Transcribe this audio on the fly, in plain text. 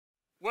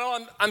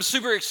Well, I'm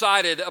super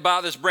excited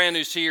about this brand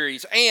new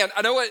series, and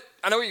I know what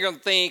you're going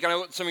to think. I know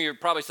what some of you are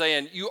probably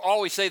saying. You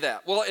always say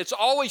that. Well, it's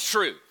always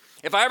true.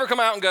 If I ever come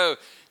out and go,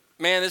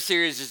 man, this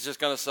series is just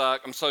going to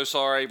suck. I'm so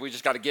sorry. We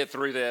just got to get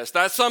through this.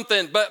 That's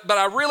something. But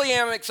I really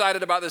am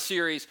excited about this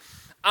series.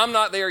 I'm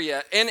not there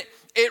yet, and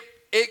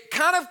it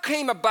kind of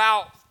came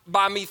about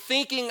by me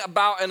thinking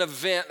about an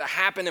event that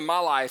happened in my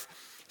life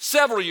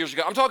several years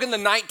ago. I'm talking the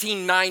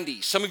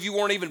 1990s. Some of you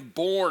weren't even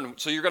born,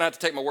 so you're going to have to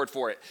take my word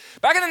for it.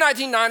 Back in the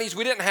 1990s,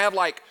 we didn't have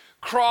like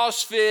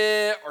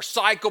CrossFit or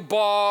Cycle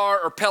Bar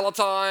or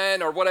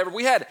Peloton or whatever.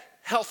 We had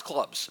health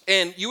clubs,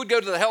 and you would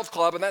go to the health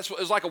club, and it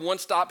was like a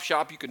one-stop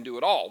shop. You can do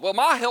it all. Well,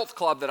 my health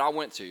club that I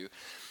went to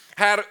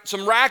had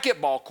some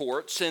racquetball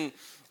courts, and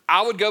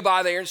I would go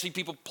by there and see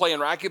people playing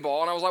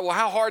racquetball, and I was like, well,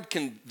 how hard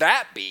can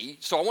that be?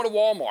 So I went to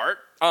Walmart.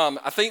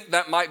 I think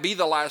that might be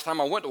the last time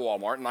I went to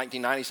Walmart in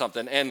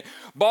 1990-something, and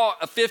bought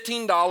a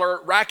 $15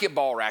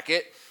 racquetball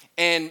racket,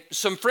 and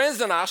some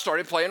friends and I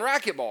started playing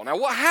racquetball. Now,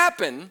 what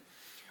happened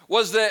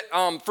was that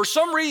for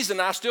some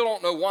reason, I still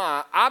don't know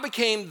why, I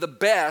became the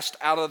best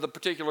out of the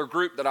particular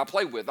group that I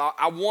played with.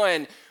 I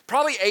won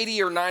probably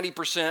 80 or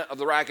 90% of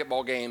the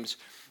racquetball games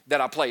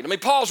that I played. Let me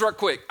pause right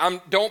quick.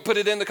 Don't put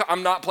it in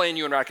I'm not playing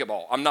you in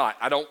racquetball. I'm not.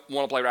 I don't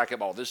want to play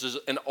racquetball. This is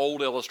an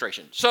old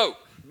illustration. So,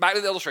 back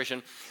to the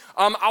illustration.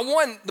 I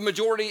won the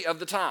majority of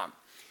the time.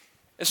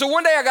 And so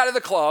one day I got to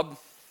the club,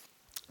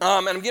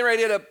 and I'm getting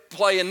ready to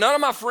play, and none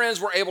of my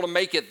friends were able to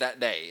make it that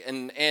day.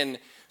 And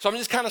so I'm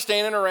just kind of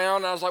standing around,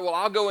 and I was like, well,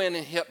 I'll go in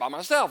and hit by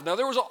myself. Now,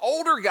 there was an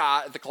older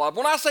guy at the club.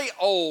 When I say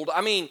old,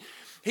 I mean,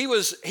 he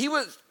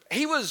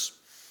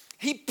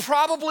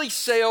probably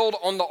sailed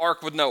on the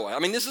ark with Noah. I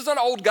mean, this is an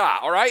old guy,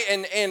 all right?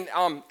 And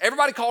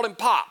everybody called him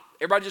Pop.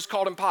 Everybody just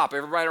called him Pop.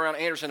 Everybody around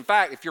Anderson. In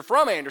fact, if you're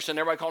from Anderson,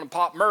 everybody called him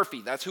Pop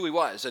Murphy. That's who he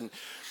was. And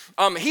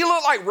he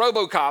looked like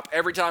RoboCop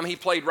every time he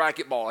played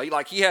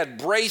racquetball. He had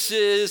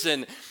braces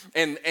and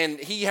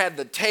he had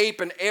the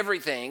tape and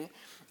everything.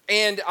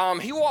 And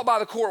he walked by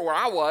the court where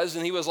I was,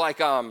 and he was like,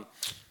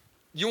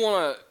 "You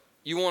wanna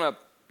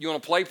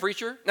play,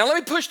 preacher?" Now let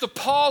me push the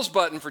pause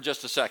button for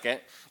just a second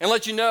and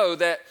let you know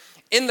that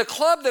in the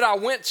club that I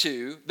went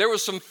to, there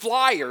was some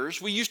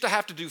flyers. We used to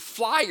have to do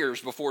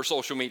flyers before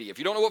social media. If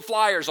you don't know what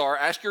flyers are,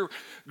 ask your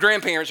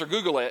grandparents or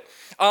Google it.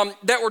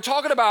 That were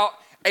talking about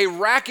a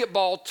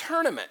racquetball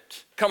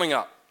tournament coming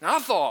up. Now I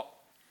thought,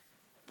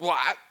 well,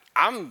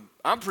 I'm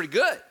pretty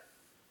good.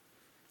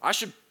 I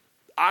should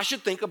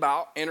think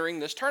about entering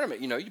this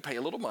tournament. You know, you pay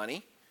a little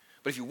money,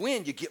 but if you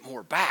win, you get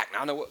more back.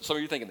 Now I know what some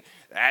of you are thinking.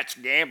 That's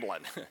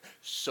gambling.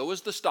 So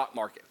is the stock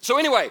market. So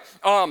anyway,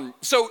 I'm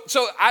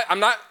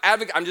not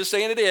advocating. I'm just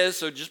saying it is.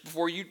 So just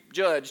before you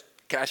judge,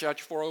 cash out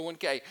your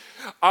 401k.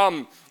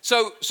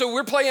 So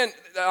we're playing.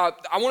 I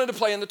wanted to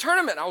play in the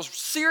tournament. I was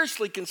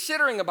seriously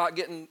considering about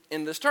getting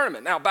in this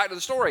tournament. Now back to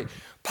the story.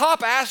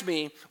 Pop asked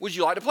me, "Would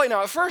you like to play?"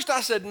 Now at first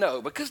I said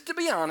no, because to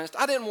be honest,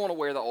 I didn't want to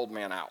wear the old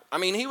man out. I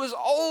mean, he was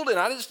old, and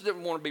I just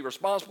didn't want to be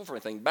responsible for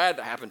anything bad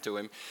that happened to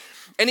him.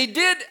 And he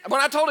did. When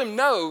I told him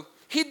no,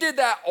 he did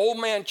that old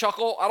man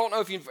chuckle. I don't know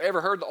if you've ever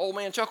heard the old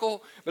man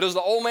chuckle, but it was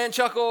the old man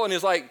chuckle, and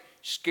he's like,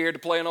 "Scared to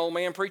play an old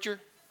man preacher?"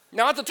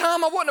 Now, at the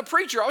time, I wasn't a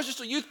preacher. I was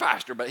just a youth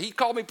pastor, but he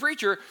called me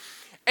preacher.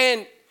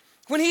 And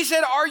when he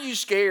said, "Are you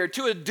scared?"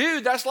 to a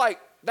dude, that's like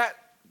that.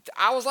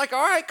 I was like,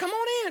 all right, come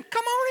on in.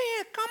 Come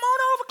on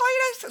over,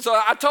 Cletus. So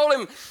I told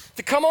him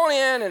to come on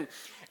in,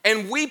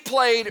 and we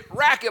played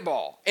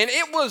racquetball. And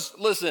it was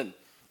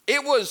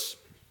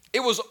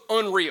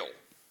unreal.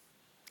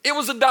 It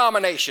was a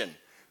domination.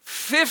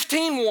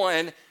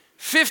 15-1,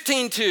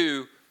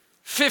 15-2,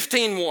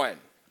 15-1.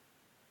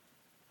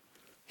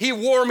 He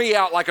wore me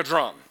out like a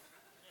drum.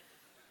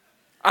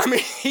 I mean,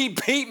 he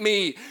beat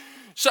me.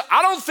 So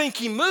I don't think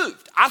he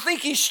moved. I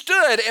think he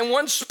stood in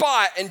one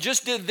spot and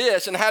just did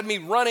this and had me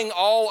running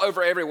all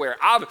over everywhere.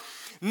 I've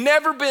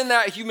never been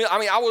that humiliated. I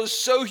mean, I was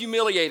so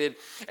humiliated.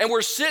 And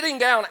we're sitting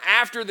down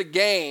after the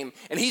game,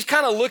 and he's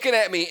kind of looking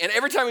at me. And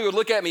every time he would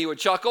look at me, he would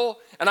chuckle.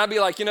 And I'd be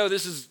like,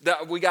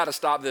 we got to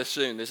stop this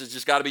soon. This has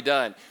just got to be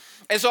done.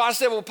 And so I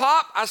said, well,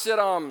 Pop, I said,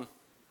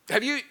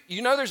 have you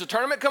there's a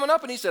tournament coming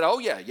up? And he said, oh,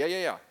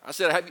 yeah. I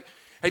said,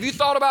 have you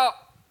thought about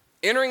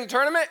entering the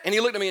tournament? And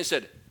he looked at me and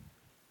said,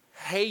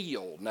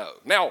 hell no.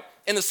 Now,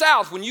 in the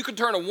South, when you can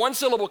turn a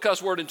one-syllable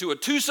cuss word into a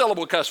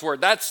two-syllable cuss word,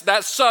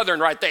 that's Southern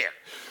right there.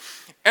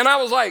 And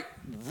I was like,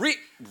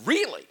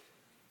 really?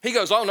 He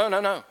goes, oh,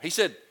 no. He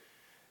said,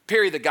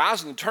 Perry, the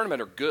guys in the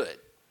tournament are good.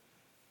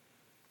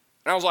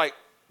 And I was like,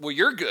 well,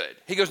 you're good.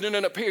 He goes,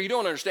 no, Perry, you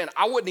don't understand.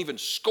 I wouldn't even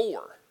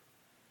score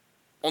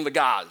on the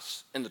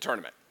guys in the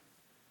tournament.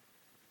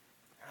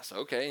 I said,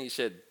 okay. And he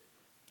said,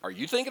 are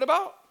you thinking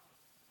about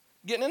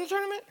getting in the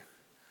tournament?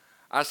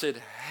 I said,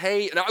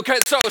 hey. No,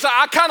 okay, so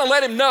I kind of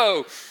let him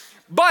know.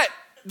 But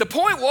the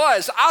point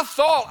was, I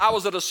thought I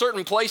was at a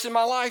certain place in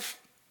my life.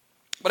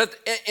 But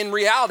in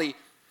reality,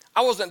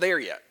 I wasn't there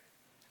yet.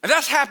 And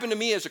that's happened to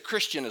me as a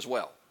Christian as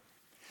well.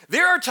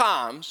 There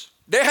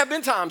have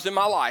been times in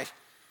my life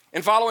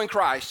in following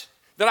Christ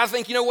that I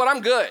think, you know what,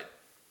 I'm good.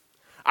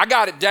 I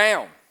got it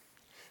down.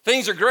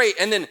 Things are great,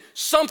 and then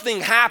something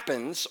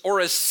happens,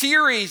 or a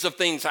series of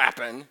things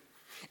happen,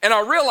 and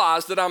I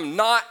realize that I'm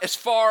not as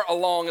far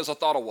along as I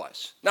thought I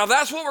was. Now,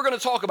 that's what we're going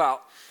to talk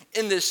about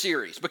in this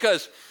series,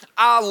 because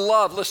I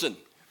love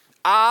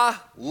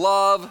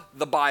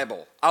the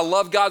Bible. I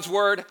love God's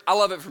Word. I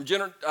love it from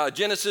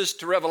Genesis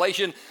to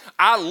Revelation.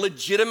 I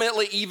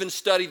legitimately even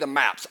study the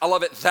maps. I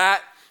love it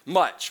that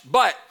much.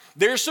 But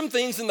there's some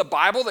things in the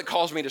Bible that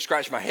cause me to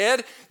scratch my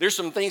head. There's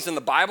some things in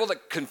the Bible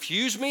that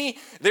confuse me.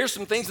 There's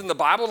some things in the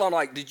Bible that I'm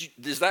like,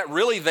 is that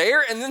really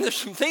there? And then there's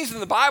some things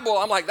in the Bible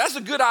I'm like, that's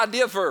a good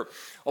idea for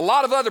a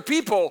lot of other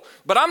people,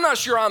 but I'm not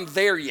sure I'm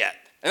there yet.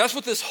 And that's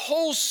what this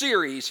whole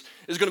series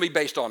is going to be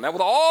based on. Now,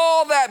 with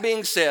all that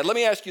being said, let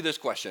me ask you this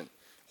question.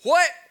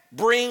 What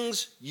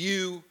brings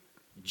you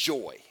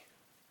joy?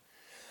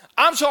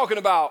 I'm talking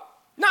about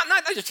not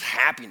just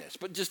happiness,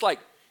 but just like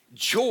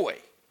joy.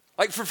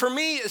 Like for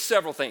me, it's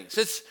several things.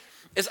 It's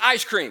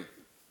ice cream.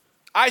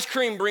 Ice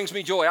cream brings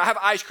me joy. I have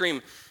ice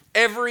cream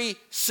every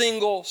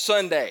single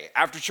Sunday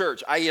after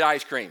church. I eat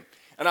ice cream,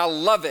 and I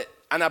love it.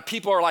 And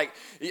people are like,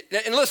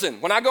 and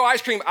listen, when I go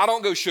ice cream, I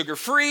don't go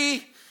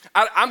sugar-free.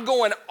 I'm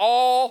going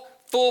all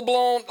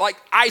full-blown like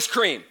ice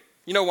cream.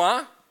 You know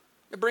why?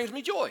 It brings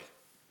me joy.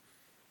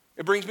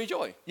 It brings me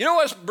joy. You know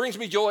what brings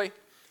me joy?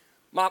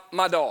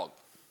 My dog,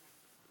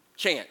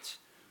 Chance.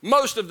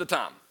 Most of the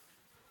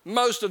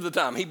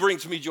time, he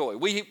brings me joy.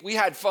 We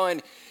had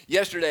fun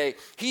yesterday.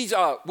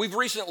 We've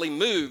recently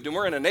moved, and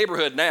we're in a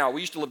neighborhood now.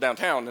 We used to live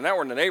downtown, and now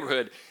we're in a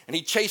neighborhood, and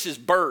he chases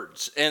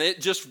birds, and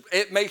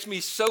it makes me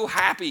so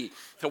happy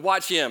to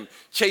watch him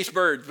chase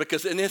birds,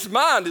 because in his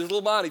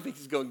little mind, he thinks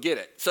he's going to get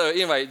it. So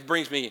anyway, it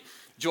brings me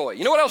joy.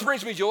 You know what else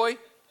brings me joy?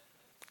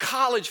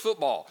 College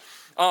football.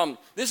 Now,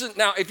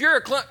 if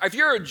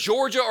you're a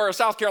Georgia or a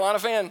South Carolina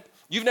fan,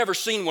 you've never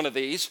seen one of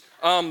these.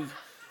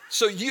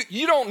 So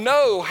you don't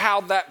know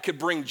how that could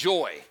bring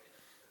joy.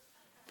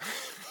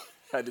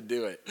 I had to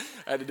do it.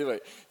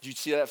 Did you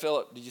see that,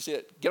 Philip? Did you see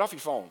it? Get off your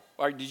phone.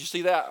 Or did you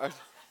see that?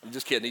 I'm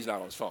just kidding. He's not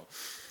on his phone.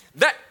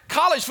 That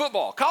college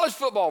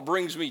football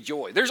brings me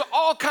joy. There's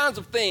all kinds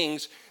of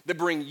things that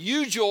bring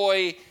you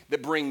joy,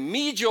 that bring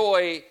me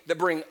joy, that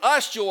bring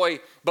us joy.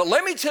 But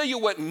let me tell you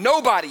what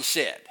nobody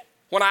said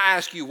when I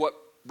ask you what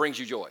brings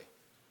you joy.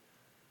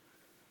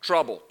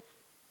 Trouble.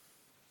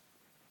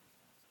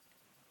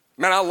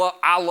 Man,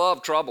 I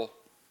love trouble.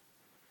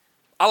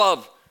 I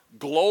love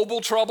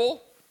global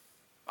trouble.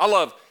 I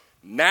love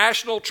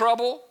national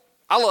trouble.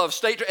 I love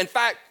state. In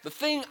fact, the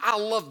thing I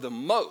love the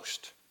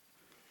most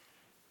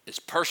is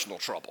personal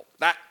trouble.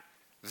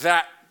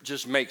 That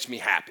just makes me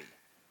happy.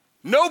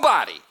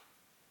 Nobody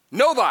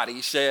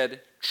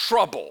said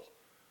trouble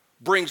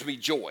brings me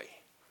joy.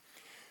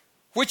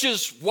 Which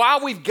is why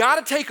we've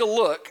got to take a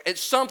look at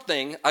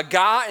something a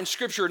guy in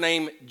Scripture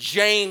named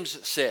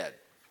James said.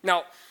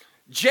 Now,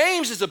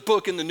 James is a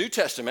book in the New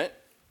Testament.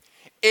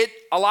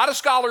 A lot of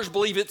scholars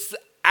believe it's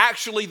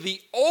actually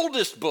the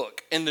oldest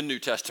book in the New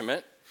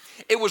Testament.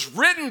 It was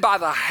written by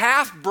the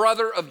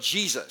half-brother of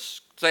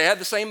Jesus. So they had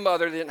the same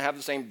mother, they didn't have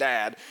the same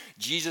dad.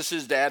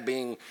 Jesus' dad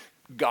being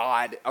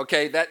God.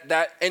 Okay,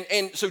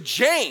 and so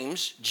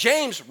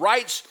James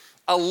writes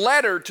a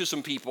letter to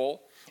some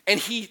people, and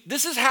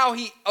this is how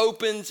he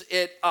opens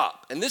it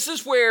up. And this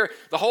is where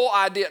the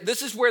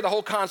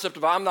whole concept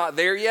of I'm not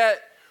there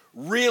yet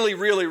really,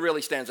 really,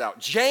 really stands out.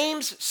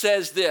 James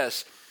says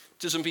this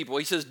to some people.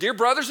 He says, "Dear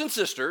brothers and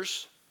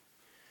sisters,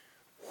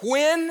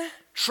 when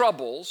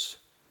troubles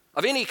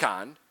of any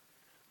kind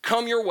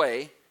come your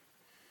way,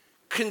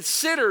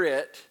 consider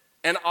it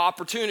an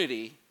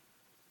opportunity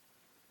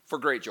for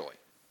great joy."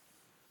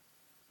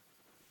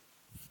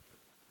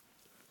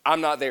 I'm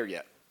not there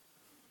yet.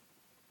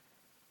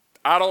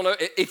 I don't know.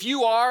 If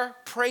you are,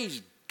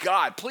 praise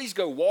God. Please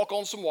go walk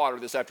on some water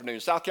this afternoon.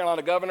 South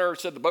Carolina governor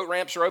said the boat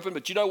ramps are open,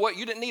 but you know what?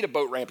 You didn't need a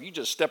boat ramp. You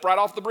just step right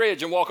off the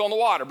bridge and walk on the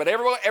water. But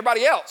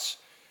everybody else,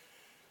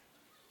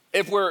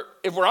 if we're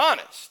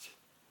honest.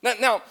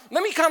 Now,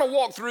 let me kind of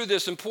walk through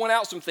this and point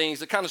out some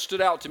things that kind of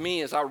stood out to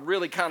me as I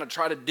really kind of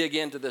try to dig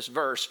into this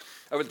verse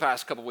over the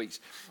past couple weeks.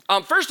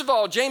 First of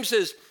all, James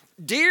says,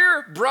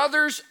 "Dear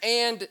brothers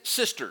and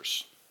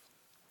sisters."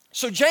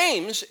 So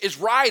James is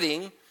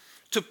writing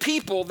to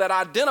people that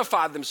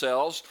identify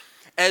themselves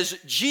as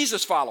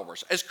Jesus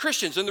followers, as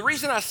Christians. And the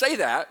reason I say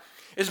that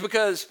is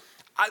because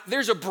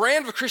there's a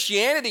brand of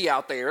Christianity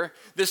out there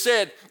that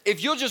said,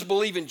 if you'll just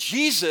believe in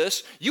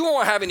Jesus, you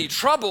won't have any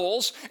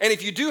troubles. And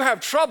if you do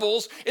have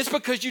troubles, it's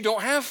because you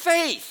don't have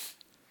faith.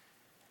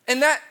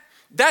 And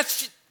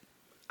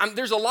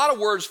there's a lot of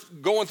words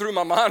going through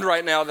my mind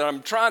right now that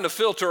I'm trying to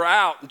filter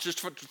out and just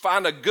to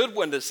find a good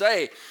one to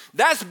say.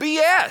 That's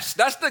BS.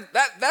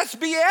 That's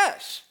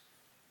BS.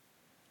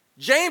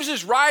 James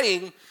is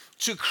writing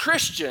to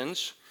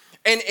Christians,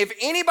 and if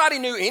anybody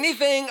knew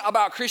anything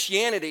about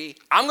Christianity,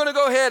 I'm going to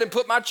go ahead and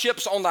put my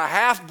chips on the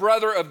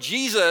half-brother of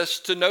Jesus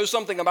to know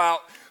something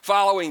about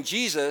following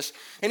Jesus.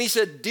 And he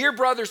said, "Dear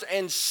brothers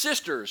and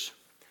sisters,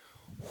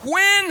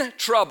 when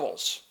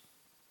troubles,"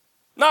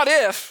 not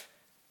if,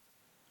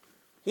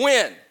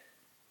 when.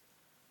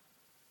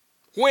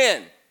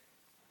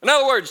 In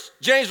other words,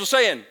 James was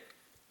saying,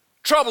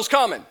 trouble's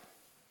coming.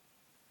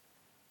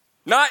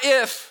 Not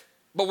if,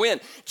 but when.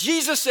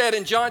 Jesus said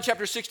in John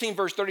chapter 16,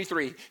 verse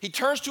 33, he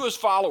turns to his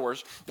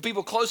followers, the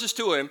people closest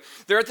to him.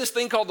 They're at this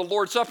thing called the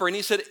Lord's Supper. And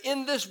he said,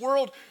 in this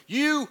world,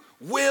 you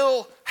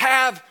will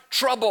have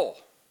trouble.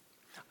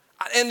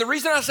 And the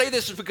reason I say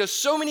this is because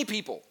so many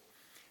people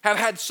have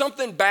had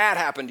something bad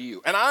happen to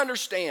you. And I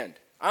understand.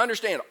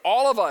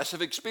 All of us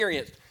have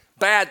experienced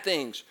bad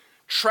things,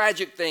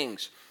 tragic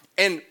things.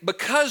 And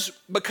because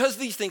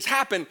these things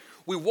happen,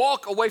 we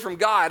walk away from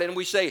God and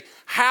we say,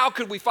 how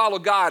could we follow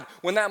God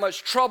when that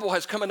much trouble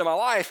has come into my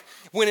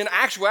life? When in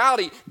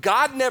actuality,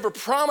 God never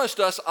promised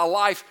us a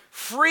life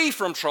free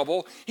from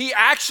trouble. He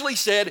actually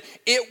said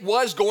it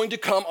was going to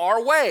come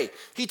our way.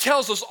 He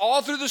tells us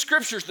all through the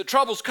scriptures that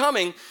trouble's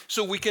coming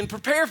so we can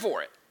prepare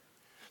for it.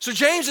 So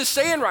James is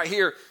saying right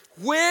here,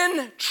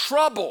 when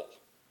trouble,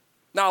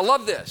 now I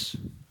love this,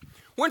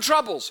 when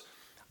troubles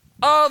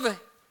of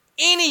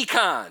any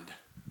kind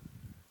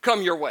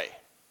come your way.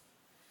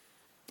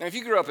 Now, if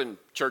you grew up in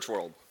church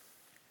world,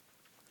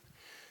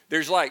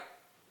 there's like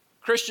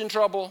Christian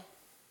trouble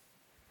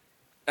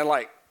and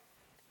like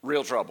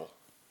real trouble.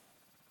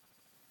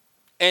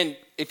 And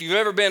if you've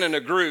ever been in a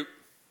group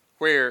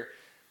where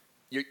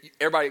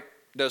everybody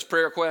does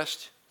prayer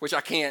requests, which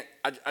I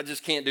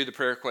just can't do the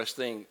prayer request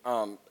thing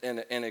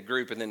in a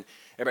group, and then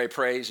everybody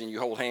prays and you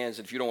hold hands,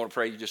 and if you don't want to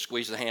pray, you just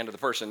squeeze the hand of the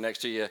person next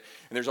to you, and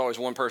there's always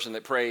one person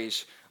that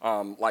prays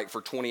like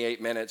for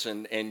 28 minutes,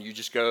 and you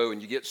just go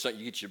and you get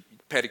your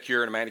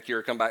pedicure and a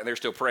manicure, come back and they're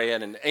still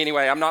praying. And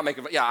anyway, I'm not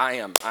making, I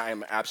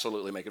am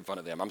absolutely making fun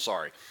of them. I'm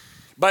sorry.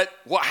 But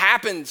what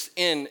happens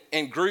in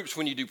groups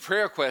when you do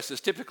prayer requests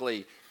is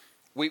typically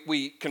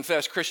we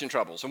confess Christian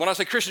troubles. And when I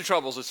say Christian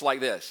troubles, it's like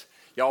this.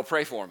 Y'all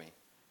pray for me.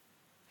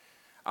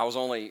 I was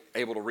only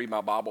able to read my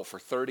Bible for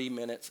 30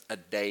 minutes a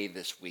day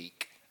this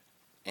week.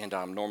 And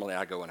normally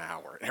I go an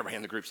hour. And everybody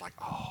in the group's like,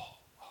 oh,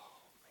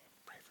 man,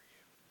 pray for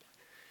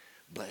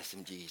you. Bless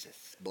him,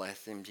 Jesus.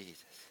 Bless him,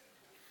 Jesus.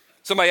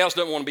 Somebody else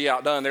doesn't want to be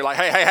outdone. They're like,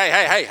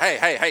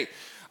 hey.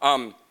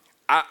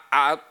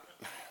 I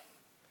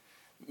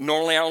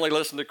normally I only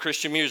listen to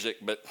Christian music,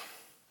 but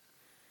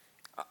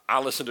I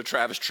listened to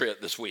Travis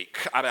Tritt this week.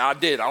 I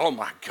did. Oh,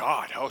 my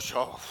God.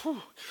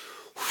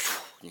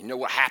 You know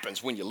what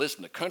happens when you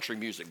listen to country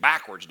music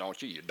backwards,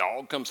 don't you? Your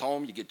dog comes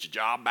home, you get your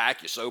job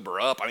back, you sober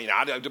up.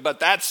 But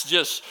that's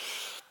just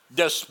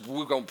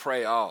we're going to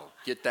pray, oh,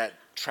 get that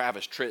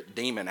Travis Tritt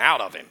demon out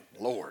of him.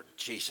 Lord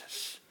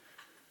Jesus.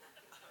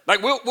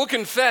 Like we'll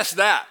confess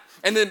that.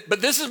 And then,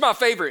 but this is my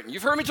favorite.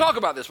 You've heard me talk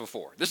about this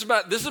before. This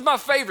is my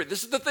favorite.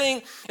 This is the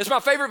thing. It's my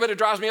favorite, but it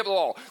drives me up the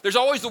wall. There's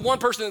always the one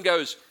person that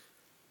goes,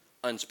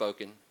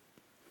 unspoken.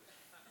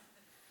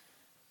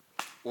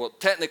 Well,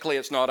 technically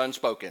it's not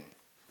unspoken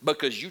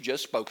because you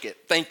just spoke it.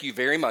 Thank you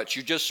very much.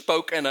 You just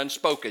spoke an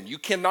unspoken. You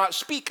cannot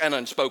speak an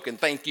unspoken.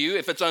 Thank you.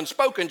 If it's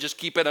unspoken, just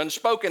keep it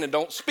unspoken and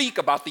don't speak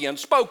about the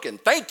unspoken.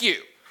 Thank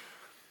you.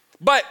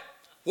 But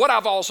what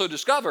I've also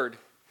discovered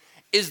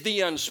is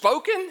the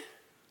unspoken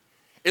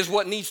is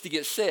what needs to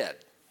get said.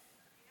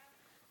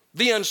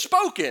 The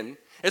unspoken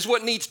is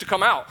what needs to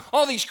come out.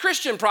 All these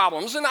Christian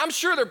problems, and I'm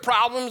sure they're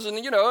problems, and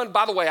and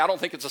by the way, I don't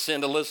think it's a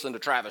sin to listen to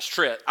Travis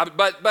Tritt.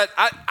 But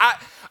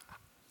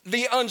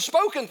the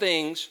unspoken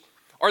things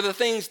are the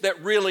things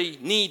that really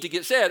need to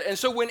get said. And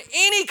so when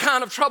any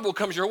kind of trouble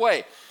comes your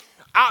way,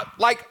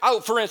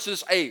 for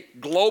instance, a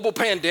global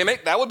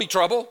pandemic, that would be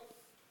trouble.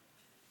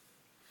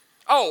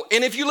 Oh,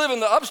 and if you live in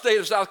the upstate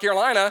of South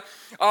Carolina,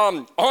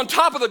 on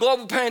top of the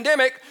global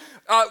pandemic,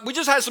 we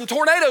just had some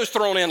tornadoes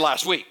thrown in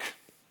last week.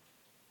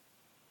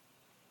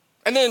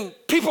 And then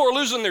people are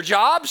losing their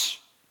jobs.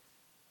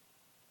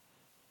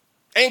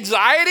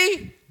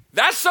 Anxiety,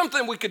 that's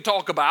something we could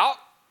talk about.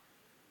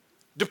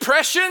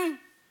 Depression,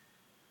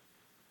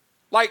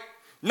 like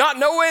not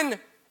knowing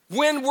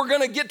when we're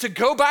going to get to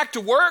go back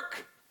to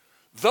work.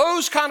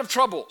 Those kind of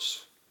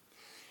troubles.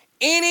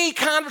 Any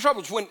kind of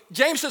troubles. When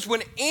James says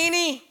when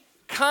any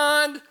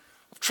kind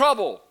of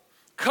trouble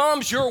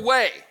comes your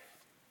way.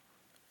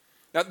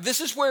 Now,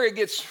 this is where it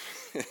gets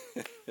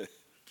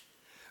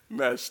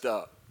messed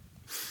up.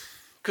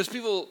 Because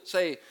people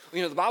say,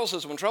 the Bible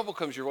says when trouble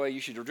comes your way,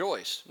 you should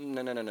rejoice.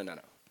 No.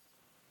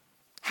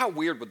 How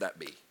weird would that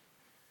be?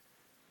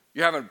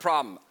 You're having a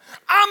problem.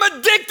 I'm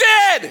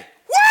addicted!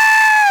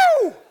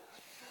 Woo!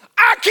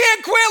 I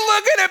can't quit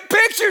looking at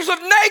pictures of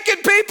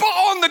naked people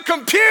on the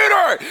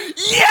computer.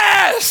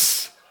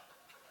 Yes!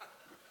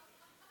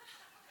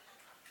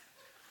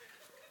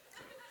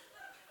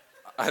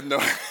 I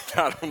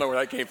don't know where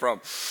that came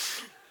from.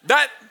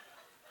 That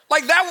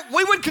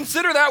we would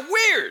consider that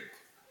weird,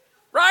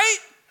 right?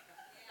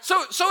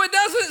 So it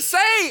doesn't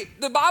say,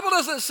 the Bible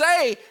doesn't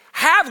say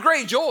have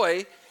great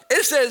joy.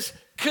 It says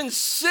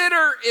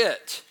consider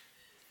it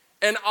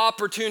an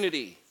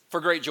opportunity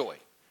for great joy.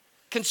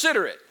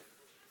 Consider it.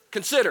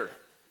 Consider.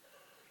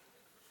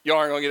 You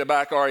aren't going to get it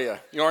back, are you?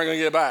 You aren't going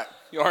to get it back.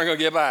 You aren't going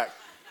to get it back.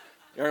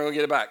 You aren't going to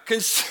get it back.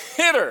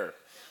 Consider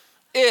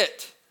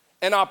it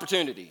an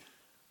opportunity.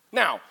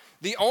 Now,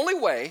 the only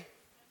way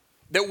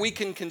that we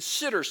can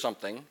consider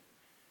something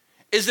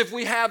is if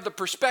we have the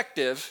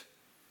perspective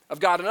of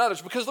God and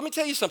others. Because let me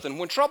tell you something,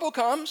 when trouble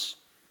comes,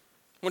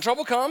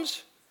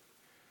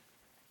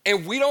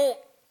 and we don't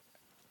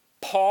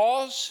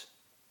pause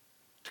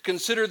to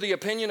consider the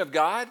opinion of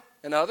God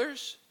and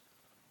others,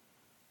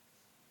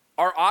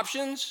 our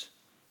options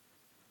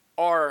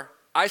are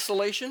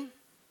isolation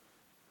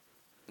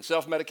and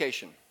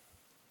self-medication.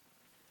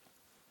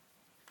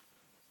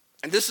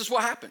 And this is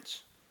what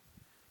happens.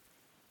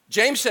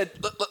 James said,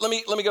 let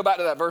me go back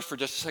to that verse for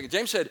just a second.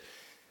 James said,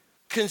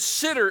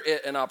 consider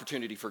it an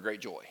opportunity for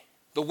great joy.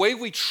 The way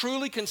we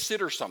truly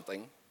consider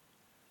something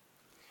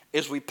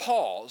is we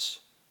pause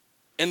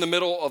in the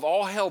middle of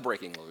all hell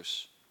breaking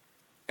loose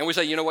and we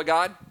say, you know what,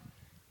 God?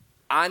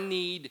 I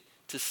need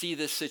to see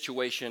this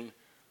situation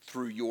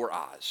through your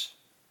eyes.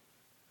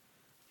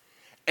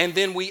 And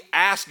then we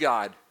ask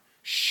God,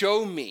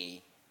 show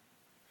me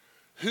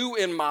who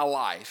in my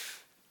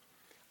life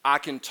I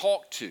can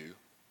talk to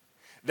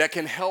that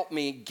can help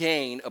me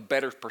gain a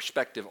better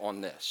perspective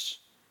on this.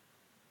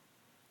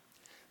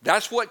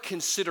 That's what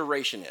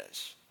consideration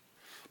is.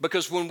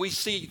 Because when we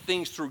see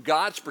things through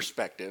God's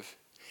perspective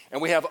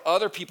and we have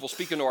other people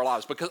speak into our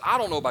lives, because I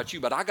don't know about you,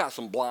 but I got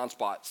some blind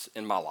spots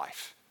in my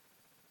life.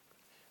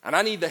 And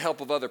I need the help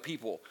of other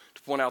people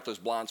to point out those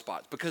blind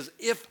spots. Because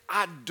if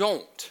I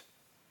don't,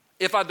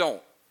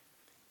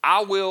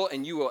 I will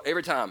and you will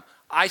every time.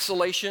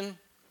 Isolation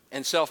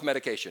and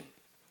self-medication.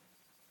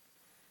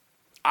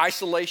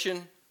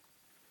 Isolation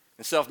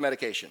and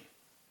self-medication.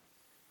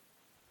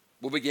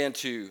 We'll begin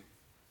to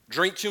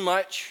drink too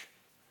much,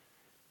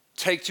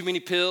 take too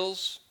many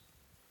pills,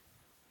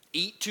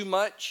 eat too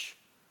much,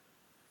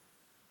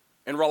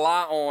 and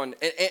rely on,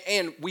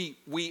 and we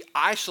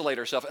isolate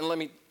ourselves.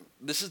 And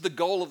this is the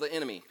goal of the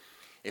enemy.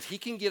 If he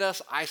can get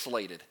us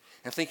isolated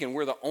and thinking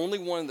we're the only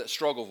one that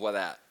struggles with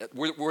that,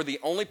 we're the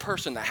only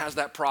person that has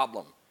that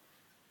problem.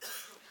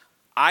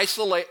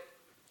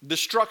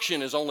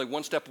 Destruction is only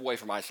one step away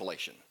from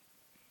isolation.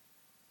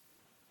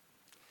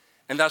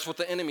 And that's what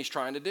the enemy's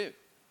trying to do.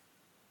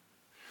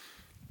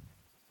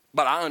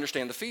 But I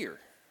understand the fear.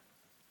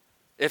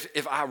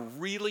 If I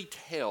really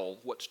tell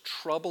what's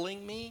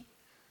troubling me,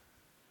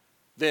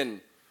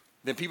 then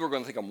people are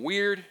going to think I'm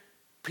weird.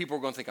 People are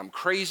going to think I'm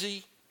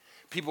crazy.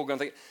 People are going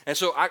to think, and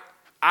so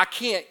I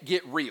can't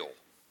get real.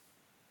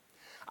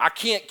 I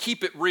can't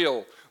keep it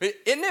real.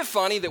 Isn't it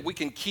funny that we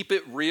can keep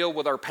it real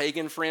with our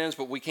pagan friends,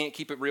 but we can't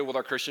keep it real with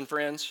our Christian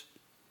friends?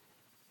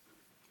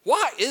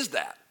 Why is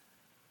that?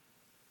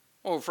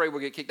 Well, I'm afraid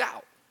we'll get kicked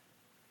out.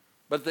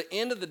 But at the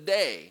end of the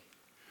day,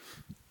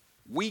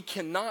 we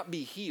cannot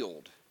be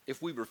healed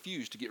if we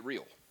refuse to get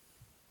real.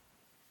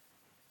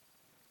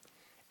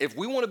 If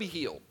we want to be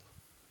healed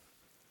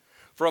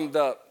from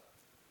the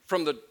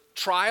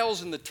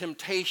trials and the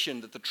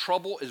temptation that the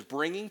trouble is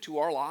bringing to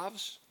our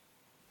lives,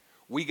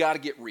 we got to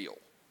get real.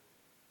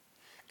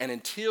 And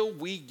until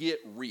we get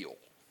real,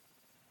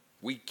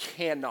 we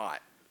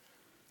cannot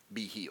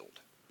be healed.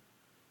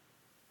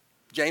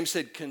 James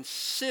said,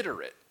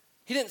 consider it.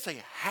 He didn't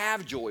say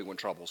have joy when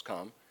troubles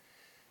come.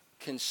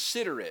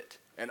 Consider it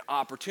an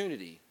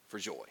opportunity for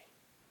joy.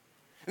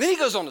 And then he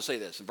goes on to say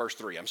this in verse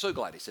 3. I'm so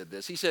glad he said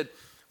this. He said,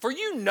 for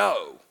you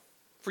know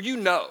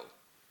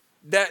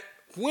that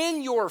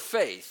when your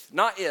faith,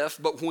 not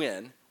if, but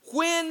when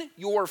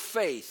your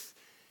faith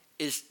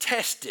is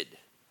tested,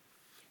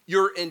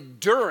 your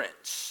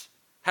endurance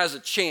has a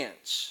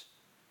chance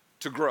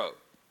to grow.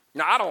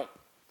 Now,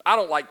 I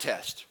don't like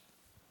tests.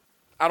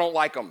 I don't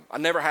like them. I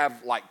never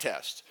have liked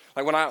tests.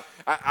 Like when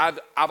I've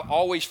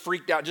always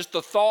freaked out. Just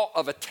the thought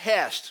of a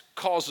test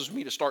causes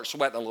me to start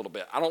sweating a little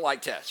bit. I don't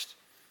like tests.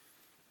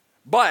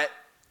 But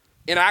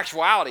in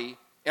actuality,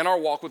 in our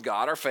walk with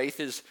God, our faith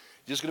is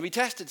just going to be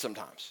tested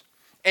sometimes.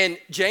 And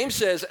James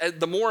says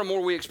the more and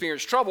more we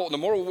experience trouble, the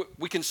more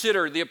we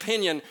consider the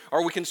opinion,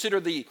 or we consider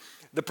the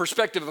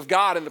perspective of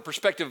God and the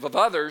perspective of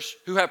others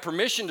who have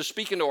permission to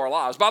speak into our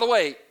lives. By the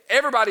way,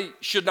 everybody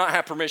should not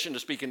have permission to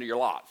speak into your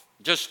life.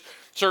 Just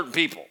certain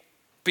people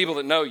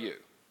that know you.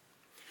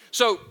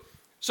 So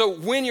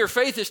when your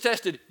faith is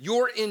tested,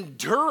 your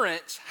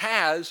endurance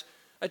has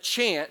a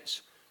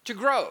chance to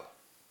grow.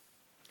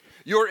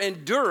 Your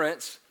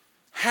endurance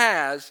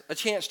has a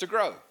chance to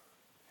grow.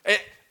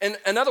 And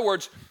in other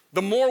words,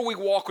 the more we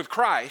walk with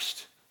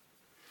Christ,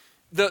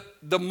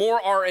 the more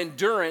our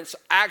endurance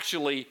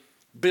actually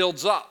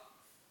builds up.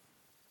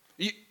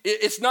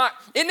 Isn't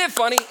it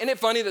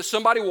funny that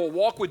somebody will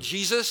walk with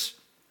Jesus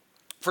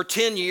for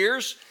 10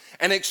 years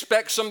and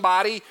expect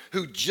somebody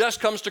who just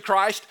comes to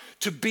Christ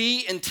to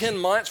be in 10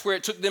 months where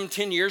it took them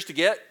 10 years to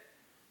get?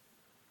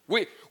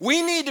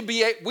 We need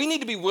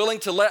to be willing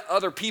to let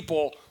other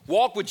people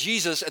walk with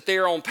Jesus at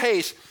their own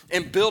pace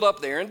and build up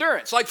their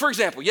endurance. Like, for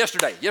example,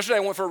 yesterday I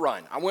went for a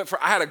run.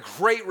 I had a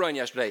great run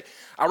yesterday.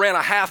 I ran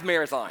a half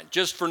marathon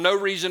just for no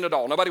reason at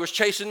all. Nobody was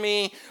chasing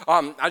me.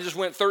 I just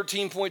went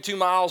 13.2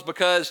 miles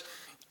because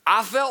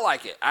I felt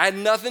like it. I had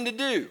nothing to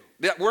do.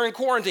 We're in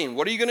quarantine.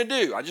 What are you going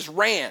to do? I just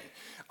ran.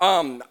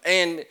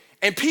 And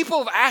people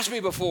have asked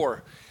me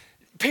before,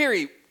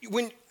 Perry,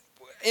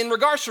 in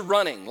regards to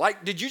running,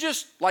 like, did you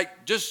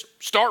just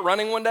start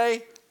running one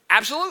day?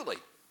 Absolutely.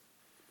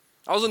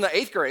 I was in the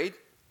 8th grade.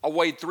 I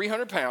weighed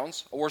 300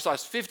 pounds. I wore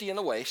size 50 in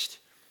the waist.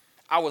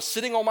 I was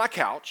sitting on my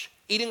couch,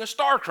 eating a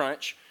Star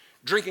Crunch,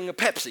 drinking a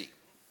Pepsi.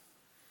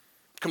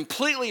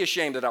 Completely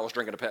ashamed that I was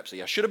drinking a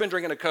Pepsi. I should have been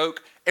drinking a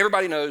Coke.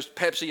 Everybody knows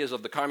Pepsi is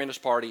of the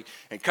Communist Party.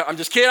 And I'm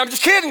just kidding,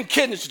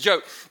 it's a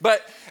joke.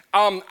 But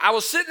I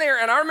was sitting there,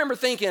 and I remember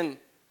thinking,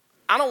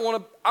 I don't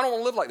want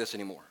to live like this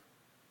anymore.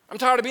 I'm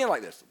tired of being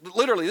like this.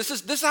 Literally, this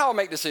is how I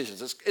make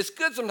decisions. It's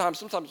good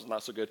sometimes it's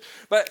not so good.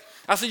 But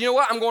I said, you know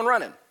what? I'm going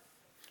running.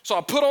 So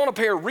I put on a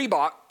pair of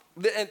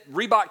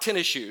Reebok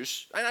tennis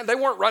shoes. And they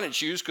weren't running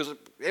shoes because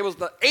it was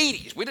the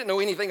 80s. We didn't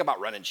know anything about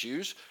running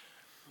shoes.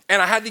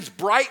 And I had these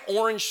bright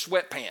orange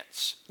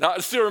sweatpants. Now, I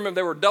still remember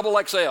they were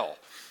double XL.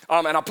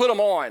 And I put them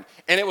on,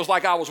 and it was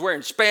like I was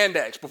wearing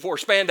spandex before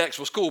spandex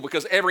was cool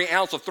because every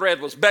ounce of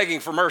thread was begging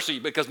for mercy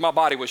because my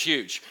body was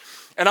huge.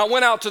 And I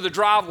went out to the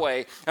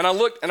driveway, and I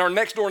looked, and our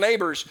next door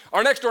neighbors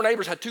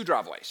had 2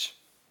 driveways.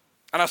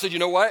 And I said, you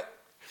know what?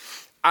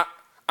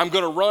 I'm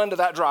going to run to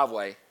that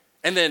driveway,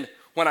 and then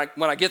when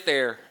I get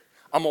there,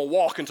 I'm going to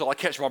walk until I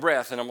catch my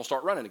breath, and I'm going to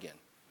start running again.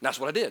 And that's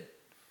what I did.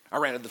 I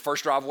ran to the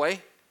first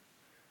driveway,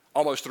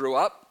 almost threw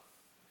up,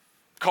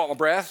 caught my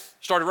breath,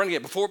 started running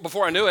again.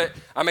 Before I knew it,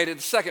 I made it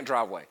the second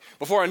driveway.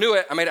 Before I knew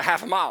it, I made it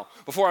half a mile.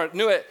 Before I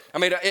knew it,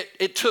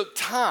 it took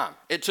time.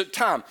 It took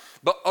time.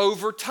 But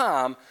over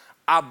time,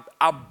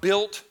 I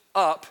built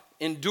up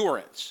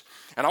endurance.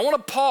 And I want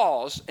to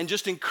pause and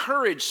just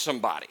encourage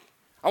somebody.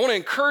 I want to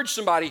encourage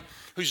somebody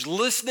who's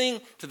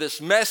listening to this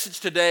message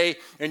today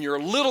and you're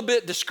a little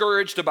bit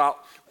discouraged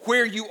about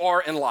where you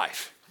are in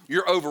life.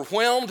 You're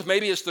overwhelmed.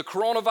 Maybe it's the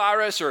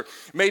coronavirus, or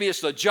maybe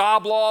it's the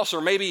job loss, or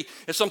maybe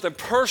it's something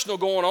personal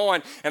going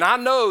on. And I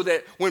know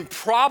that when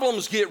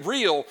problems get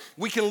real,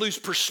 we can lose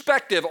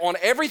perspective on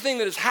everything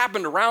that has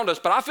happened around us.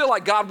 But I feel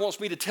like God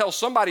wants me to tell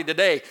somebody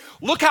today,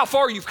 look how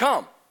far you've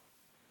come.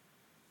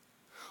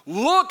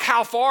 Look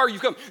how far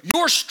you've come.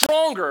 You're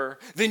stronger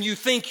than you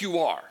think you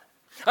are.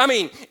 I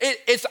mean,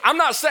 I'm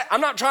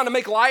not trying to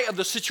make light of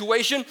the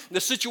situation.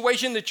 The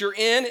situation that you're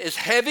in is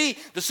heavy.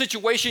 The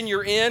situation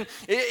you're in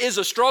is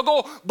a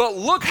struggle. But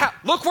look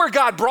where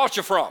God brought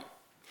you from.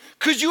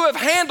 Could you have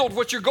handled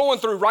what you're going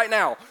through right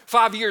now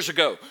 5 years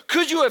ago?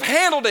 Could you have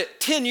handled it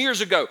 10 years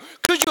ago?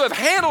 Could you have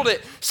handled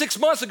it 6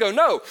 months ago?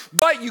 No,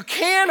 but you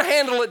can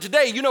handle it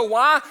today. You know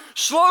why?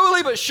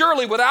 Slowly but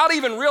surely, without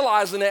even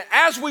realizing it,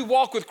 as we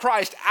walk with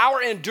Christ,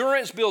 our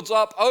endurance builds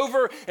up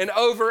over and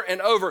over and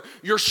over.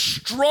 You're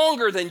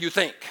stronger than you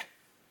think.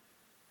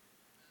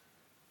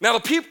 Now,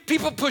 the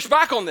people push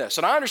back on this,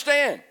 and I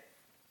understand.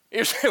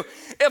 If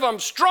I'm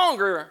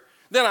stronger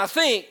than I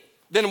think,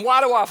 then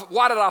why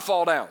did I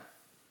fall down?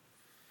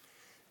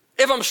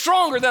 If I'm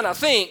stronger than I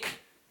think,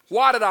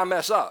 why did I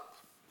mess up?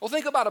 Well,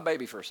 think about a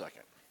baby for a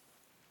second.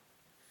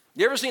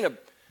 You ever seen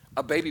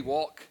a baby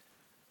walk?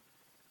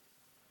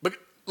 But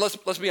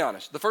let's be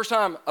honest. The first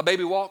time a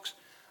baby walks,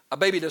 a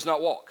baby does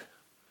not walk.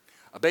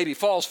 A baby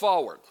falls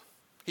forward.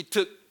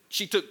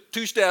 She took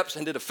 2 steps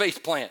and did a face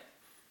plant.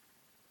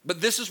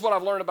 But this is what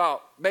I've learned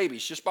about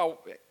babies just by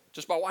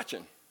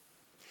watching.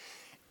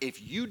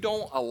 If you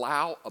don't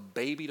allow a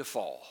baby to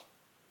fall,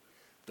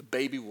 the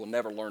baby will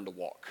never learn to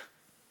walk.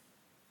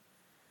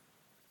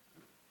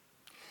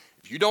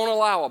 If you don't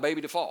allow a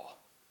baby to fall,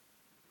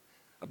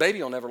 a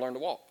baby will never learn to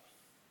walk.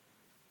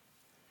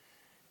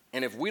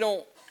 And if we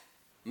don't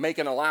make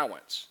an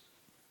allowance,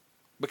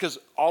 because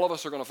all of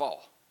us are going to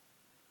fall.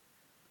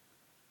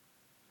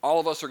 All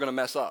of us are going to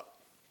mess up.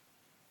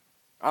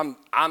 I'm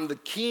the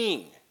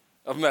king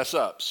of mess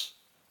ups.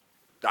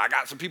 I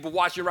got some people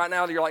watching right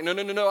now that you're like, no,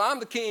 I'm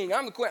the king,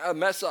 I'm the queen of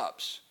mess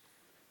ups.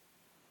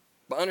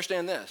 But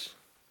understand this,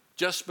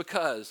 just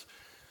because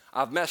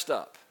I've messed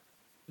up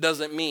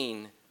doesn't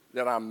mean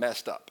that I'm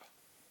messed up.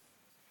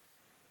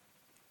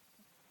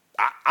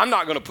 I'm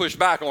not going to push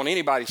back on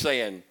anybody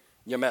saying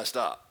you messed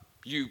up.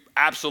 You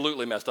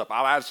absolutely messed up.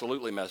 I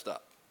absolutely messed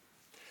up.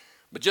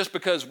 But just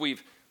because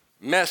we've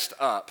messed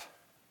up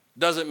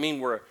doesn't mean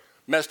we're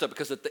messed up,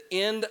 because at the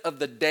end of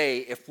the day,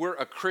 if we're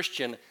a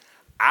Christian,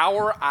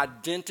 our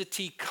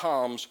identity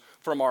comes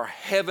from our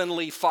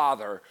heavenly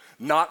Father,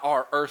 not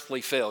our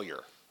earthly failure.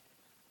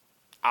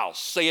 I'll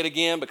say it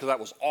again because that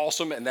was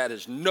awesome and that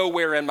is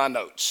nowhere in my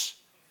notes.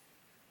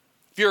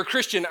 If you're a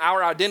Christian,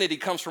 our identity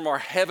comes from our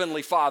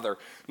heavenly Father,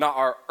 not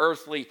our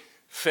earthly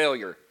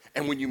failure.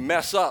 And when you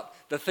mess up,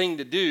 the thing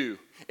to do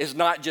is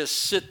not just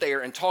sit there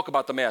and talk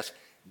about the mess.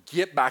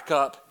 Get back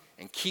up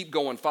and keep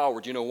going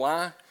forward. You know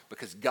why?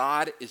 Because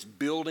God is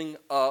building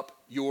up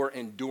your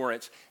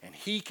endurance, and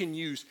He can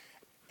use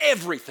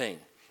everything,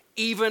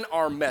 even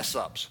our mess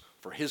ups,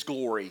 for His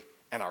glory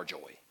and our joy.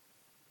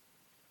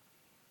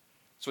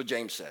 That's what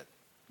James said,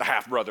 the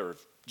half brother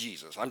of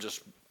Jesus. I'm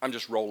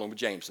just rolling with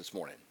James this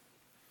morning.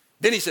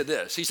 Then he said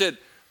this. He said,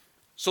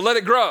 so let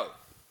it grow.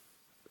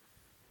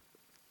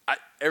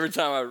 Every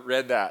time I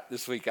read that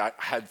this week, I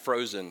had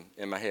Frozen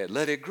in my head.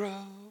 Let it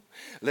grow,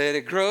 let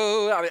it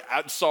grow.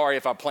 I'm sorry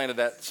if I planted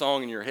that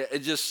song in your head. It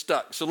just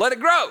stuck. So let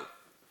it grow.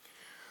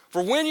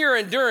 For when your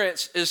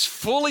endurance is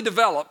fully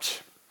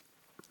developed,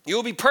 you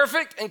will be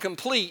perfect and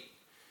complete,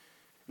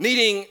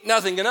 needing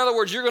nothing. In other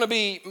words, you're going to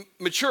be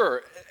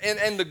mature.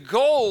 And the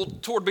goal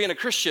toward being a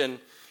Christian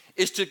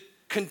is to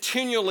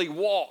continually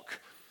walk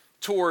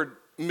toward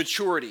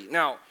maturity.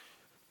 Now,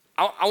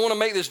 I want to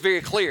make this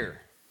very clear.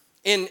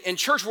 In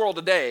church world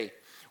today,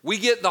 we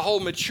get the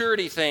whole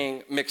maturity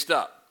thing mixed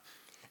up.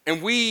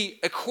 And we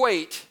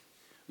equate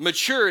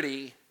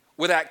maturity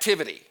with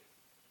activity.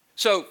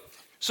 So,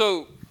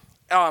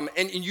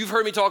 and you've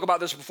heard me talk about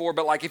this before,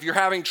 but like if you're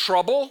having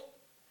trouble,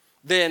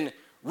 then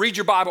read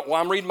your Bible. Well,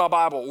 I'm reading my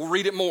Bible. We'll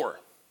read it more.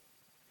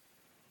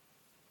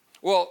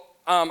 Well,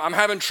 I'm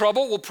having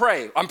trouble. We'll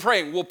pray. I'm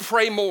praying. We'll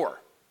pray more.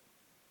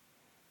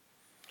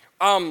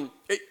 I'm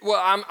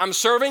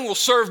serving. We'll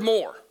serve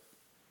more.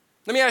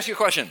 Let me ask you a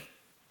question.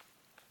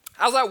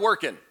 How's that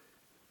working?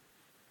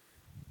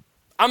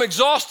 I'm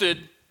exhausted.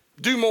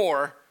 Do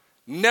more.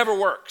 Never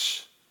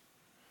works.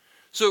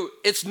 So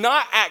it's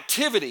not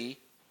activity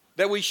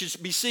that we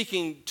should be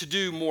seeking to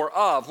do more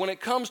of. When it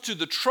comes to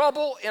the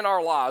trouble in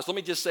our lives, let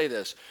me just say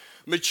this.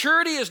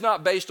 Maturity is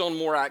not based on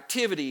more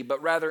activity,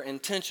 but rather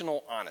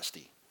intentional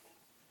honesty.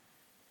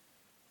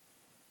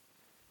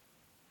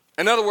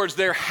 In other words,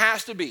 there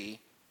has to be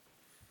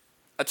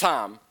a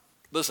time,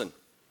 listen,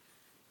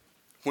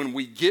 when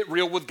we get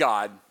real with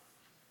God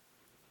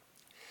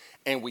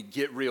and we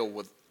get real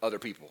with other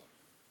people.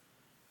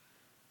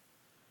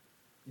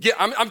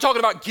 I'm talking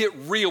about get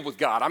real with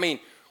God. I mean,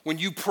 when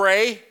you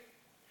pray,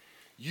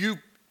 you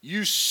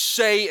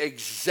say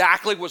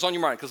exactly what's on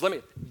your mind. Because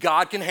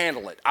God can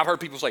handle it. I've heard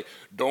people say,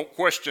 don't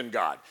question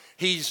God.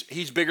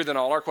 He's bigger than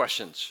all our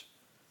questions.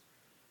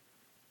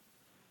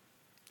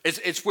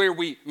 It's where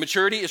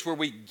maturity is where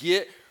we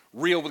get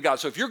real with God.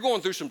 So if you're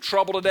going through some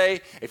trouble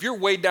today, if you're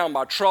weighed down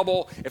by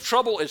trouble, if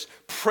trouble is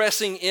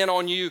pressing in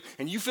on you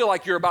and you feel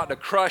like you're about to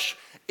crush,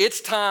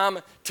 it's time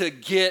to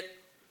get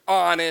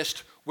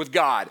honest with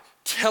God.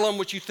 Tell him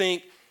what you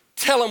think.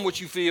 Tell him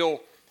what you feel.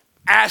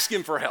 Ask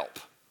him for help.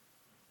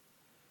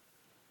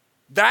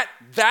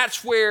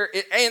 That's where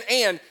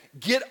and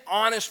get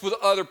honest with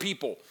other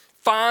people.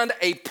 Find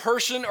a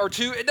person or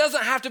two. It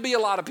doesn't have to be a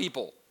lot of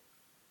people.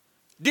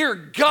 Dear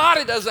God,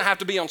 it doesn't have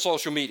to be on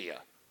social media.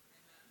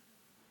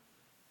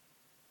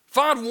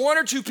 Find one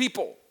or two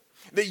people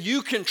that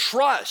you can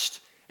trust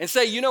and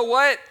say, you know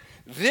what?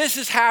 This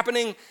is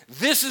happening.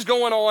 This is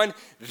going on.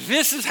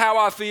 This is how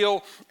I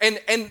feel. And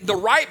the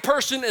right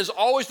person is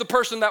always the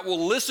person that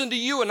will listen to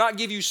you and not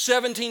give you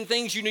 17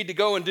 things you need to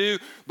go and do,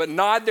 but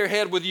nod their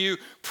head with you,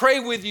 pray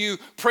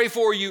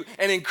for you,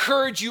 and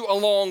encourage you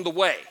along the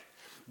way.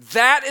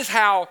 That is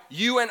how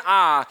you and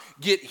I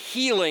get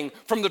healing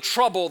from the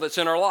trouble that's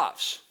in our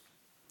lives.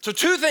 So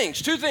two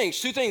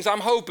things I'm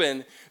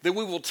hoping that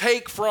we will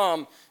take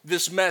from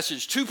this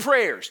message. Two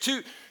prayers,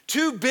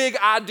 two big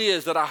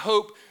ideas that I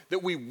hope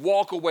that we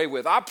walk away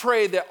with. I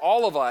pray that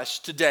all of us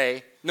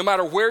today, no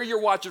matter where you're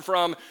watching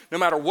from, no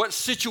matter what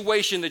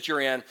situation that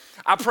you're in,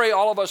 I pray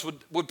all of us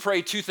would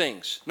pray two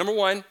things. Number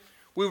one,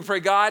 we would pray,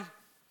 God,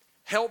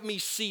 help me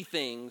see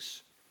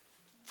things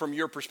from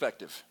your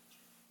perspective.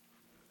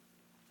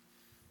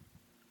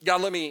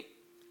 God, let me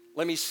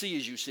see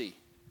as you see.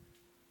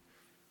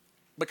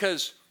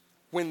 Because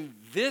when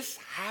this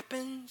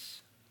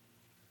happens,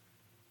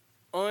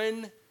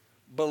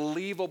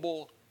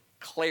 unbelievable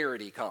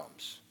clarity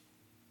comes.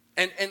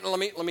 And let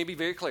me be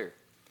very clear.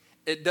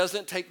 It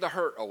doesn't take the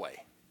hurt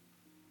away.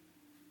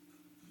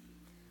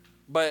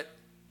 But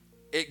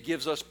it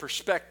gives us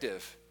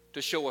perspective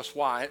to show us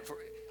why.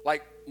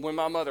 Like when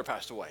my mother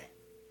passed away.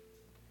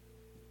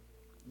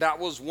 That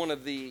was one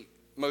of the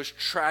most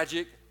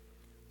tragic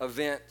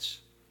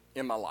events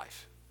in my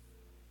life.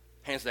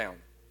 Hands down.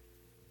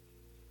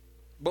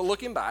 But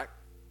looking back,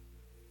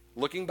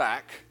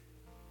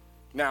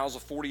 now as a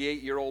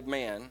 48-year-old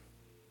man,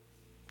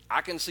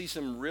 I can see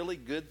some really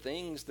good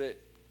things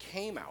that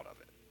came out of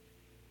it.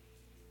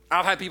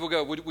 I've had people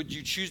go, would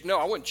you choose? No,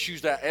 I wouldn't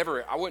choose that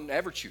ever. I wouldn't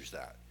ever choose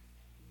that.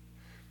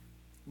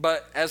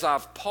 But as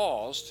I've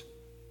paused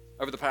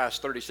over the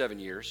past 37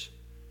 years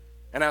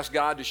and asked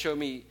God to show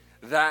me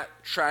that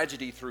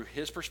tragedy through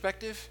his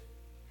perspective,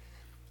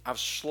 I've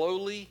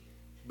slowly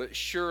but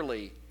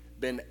surely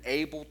been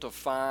able to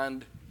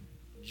find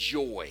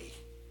joy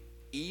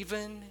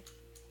even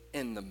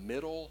in the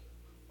middle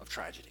of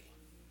tragedy.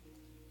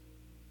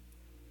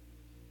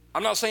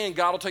 I'm not saying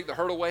God will take the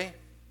hurt away.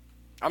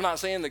 I'm not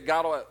saying that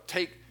God will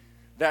take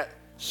that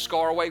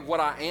scar away. What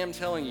I am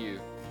telling you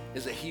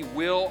is that he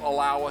will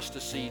allow us to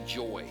see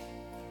joy.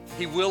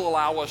 He will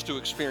allow us to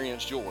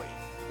experience joy.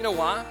 You know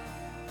why?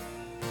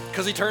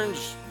 Because he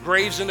turns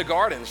graves into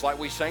gardens like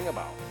we sang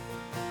about.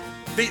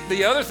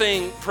 The other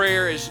thing,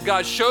 prayer, is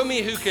God, show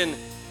me who can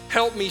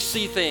help me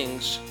see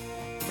things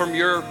from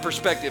your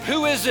perspective.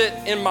 Who is it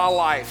in my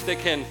life that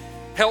can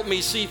help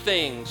me see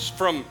things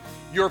from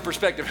your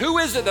perspective? Who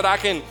is it that I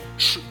can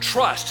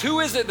trust?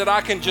 Who is it that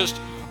I can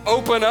just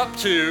open up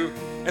to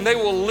and they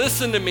will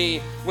listen to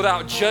me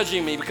without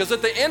judging me? Because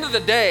at the end of the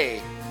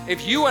day,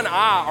 if you and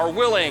I are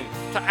willing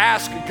to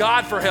ask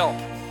God for help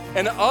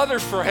and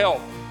others for help,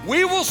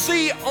 we will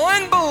see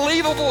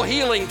unbelievable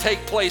healing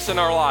take place in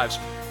our lives.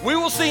 We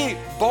will see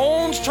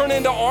bones turn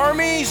into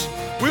armies.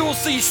 We will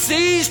see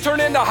seas turn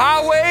into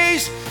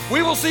highways.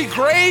 We will see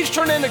graves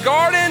turn into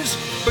gardens,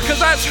 because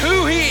that's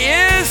who he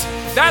is.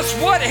 That's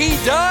what he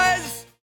does.